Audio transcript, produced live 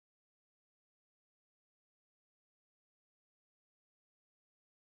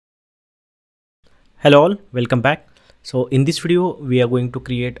Hello all, welcome back. So in this video we are going to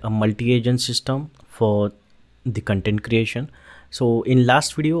create a multi-agent system for the content creation. So in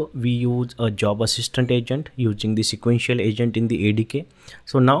last video we used a job assistant agent using the sequential agent in the ADK.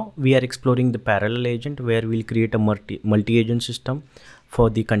 So now we are exploring the parallel agent where we'll create a multi-agent system for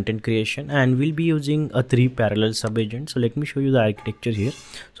the content creation, and we'll be using a 3 parallel sub agents. So let me show you the architecture here.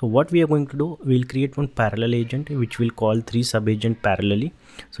 So what we are going to do, we'll create one parallel agent which will call 3 sub agent parallelly.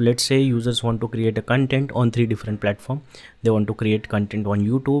 So let's say users want to create a content on 3 different platforms. They want to create content on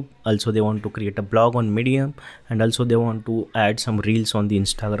YouTube, also they want to create a blog on Medium, and also they want to add some reels on the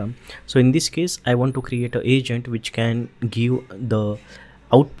Instagram. So in this case I want to create an agent which can give the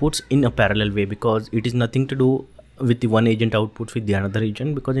outputs in a parallel way, because it is nothing to do with the one agent outputs with the another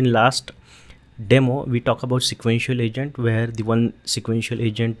agent, because in last demo we talk about sequential agent where the one sequential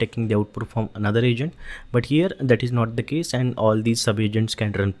agent taking the output from another agent, but here that is not the case and all these sub agents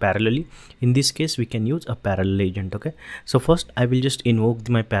can run parallelly. In this case we can use a parallel agent. Okay, so first I will just invoke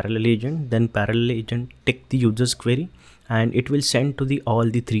my parallel agent, then parallel agent take the user's query and it will send to the all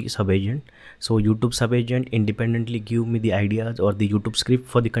the 3 sub agent. So YouTube sub agent independently give me the ideas or the YouTube script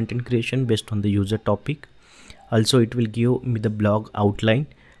for the content creation based on the user topic. Also it will give me the blog outline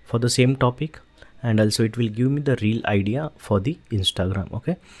for the same topic, and also it will give me the real idea for the Instagram.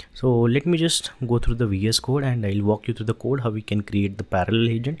 Okay, so let me just go through the VS code and I'll walk you through the code how we can create the parallel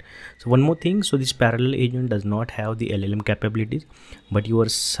agent. So one more thing, so this parallel agent does not have the LLM capabilities, but your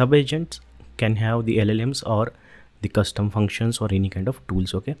sub agents can have the LLMs or the custom functions or any kind of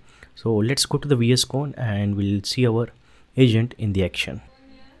tools. Okay, so let's go to the VS code and we'll see our agent in the action.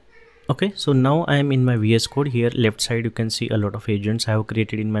 Okay, so now I am in my VS code. Here left side you can see a lot of agents I have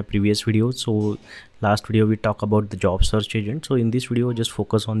created in my previous videos. So last video we talk about the job search agent, so in this video just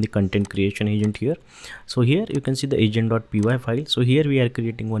focus on the content creation agent here. So here you can see the agent.py file. So here we are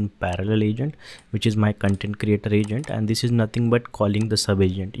creating one parallel agent which is my content creator agent, and this is nothing but calling the sub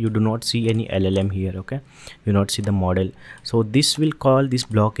agent. You do not see any LLM here. Okay, you not see the model. So this will call this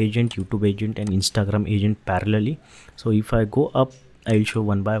blog agent, YouTube agent and Instagram agent parallelly. So if I go up, I will show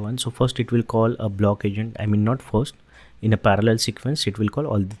one by one. So first it will call a blog agent, I mean not first, in a parallel sequence it will call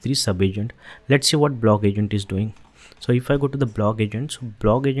all the 3 sub agent. Let's see what blog agent is doing. So if I go to the blog agent, so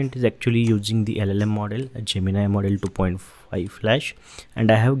blog agent is actually using the LLM model, a Gemini model 2.5 Flash,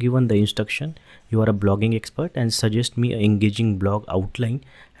 and I have given the instruction, you are a blogging expert and suggest me an engaging blog outline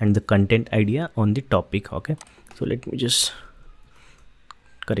and the content idea on the topic. Okay, so let me just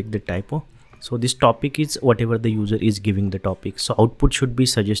correct the typo. So this topic is whatever the user is giving the topic. So output should be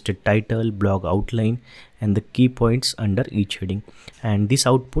suggested title, blog outline and the key points under each heading, and this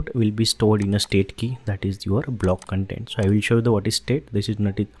output will be stored in a state key, that is your blog content. So I will show you the what is state. This is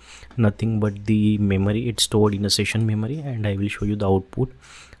nothing but the memory, it's stored in a session memory, and I will show you the output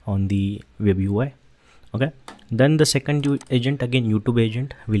on the web UI. Okay, then the second agent, again YouTube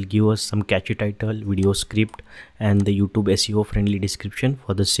agent, will give us some catchy title, video script and the YouTube SEO friendly description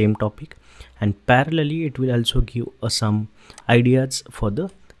for the same topic, and parallelly it will also give us some ideas for the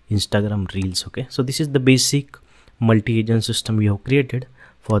Instagram reels. Okay, so this is the basic multi-agent system we have created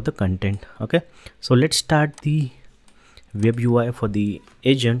for the content. Okay, so let's start the web UI for the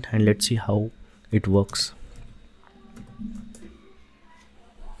agent and let's see how it works.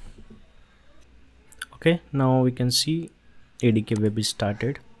 Okay, now we can see ADK web is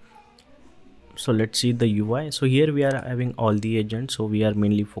started. So let's see the UI. So here we are having all the agents. So we are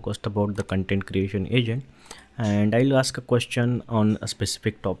mainly focused about the content creation agent, and I'll ask a question on a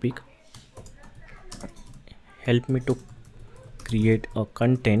specific topic. Help me to create a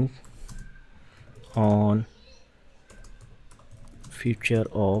content on future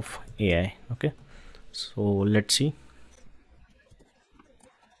of AI. Okay, so let's see.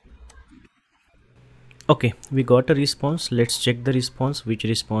 Okay, we got a response. Let's check the response, which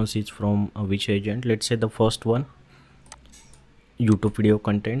response is from which agent. Let's say the first one, YouTube video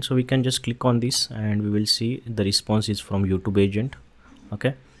content. So we can just click on this and we will see the response is from YouTube agent.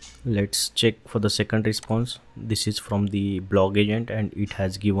 Okay, let's check for the second response. This is from the blog agent and it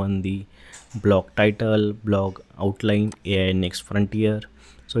has given the blog title, blog outline, AI next frontier.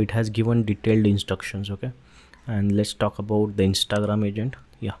 So it has given detailed instructions. Okay, and let's talk about the Instagram agent.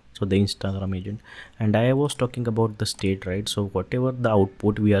 Yeah, so the Instagram agent, and I was talking about the state, right? So whatever the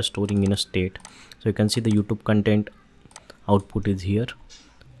output we are storing in a state, so you can see the YouTube content output is here,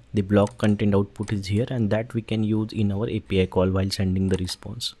 the blog content output is here, and that we can use in our API call while sending the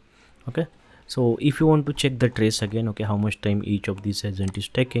response. Okay, so if you want to check the trace again, okay, how much time each of these agent is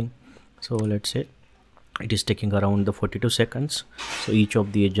taking, so let's say it is taking around the 42 seconds. So each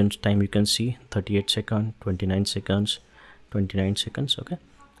of the agents time you can see 38 seconds, 29 seconds, 29 seconds. Okay,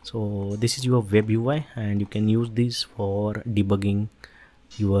 So this is your web UI, and you can use this for debugging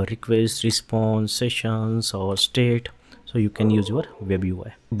your request response sessions or state. So you can use your web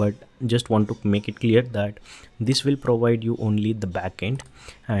UI, but just want to make it clear that this will provide you only the backend,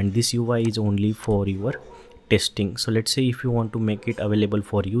 and this UI is only for your testing. So let's say if you want to make it available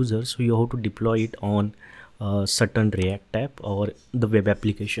for users, so you have to deploy it on a certain React app or the web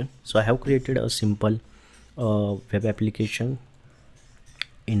application. So I have created a simple web application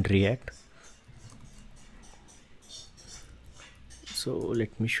in React. So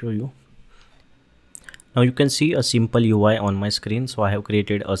let me show you. Now you can see a simple UI on my screen. So I have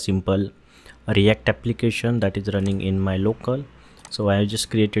created a simple React application that is running in my local. So I have just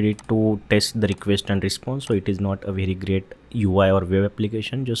created it to test the request and response. So it is not a very great UI or web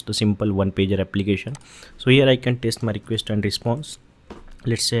application, just a simple one pager application. So here I can test my request and response.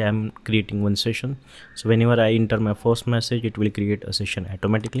 Let's say I'm creating one session. So whenever I enter my first message, it will create a session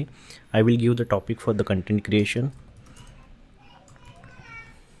automatically. I will give the topic for the content creation.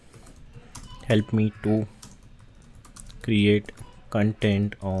 Help me to create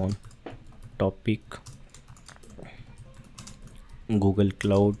content on topic Google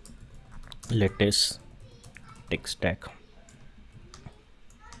Cloud latest tech stack.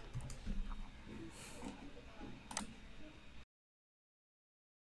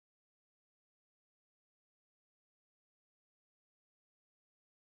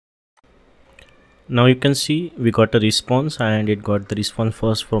 Now you can see we got a response, and it got the response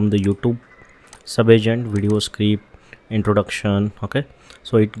first from the YouTube subagent, video script, introduction. Okay,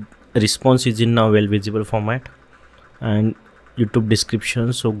 so it response is in now well visible format, and YouTube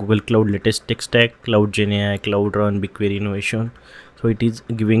description. So Google Cloud latest tech stack, Cloud Gen AI, Cloud Run, BigQuery innovation. So it is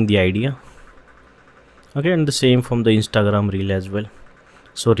giving the idea. Okay, and the same from the Instagram reel as well.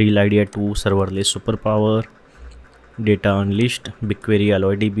 So reel idea 2, serverless superpower, data unleashed, BigQuery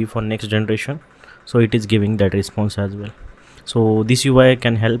AlloyDB for next generation. So it is giving that response as well. So this UI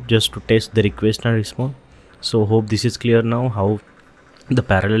can help just to test the request and response. So hope this is clear now how the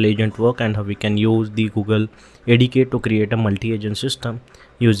parallel agent work and how we can use the Google ADK to create a multi-agent system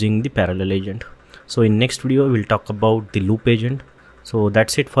using the parallel agent. So in next video we'll talk about the loop agent. So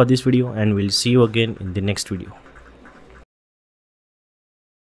that's it for this video, and we'll see you again in the next video.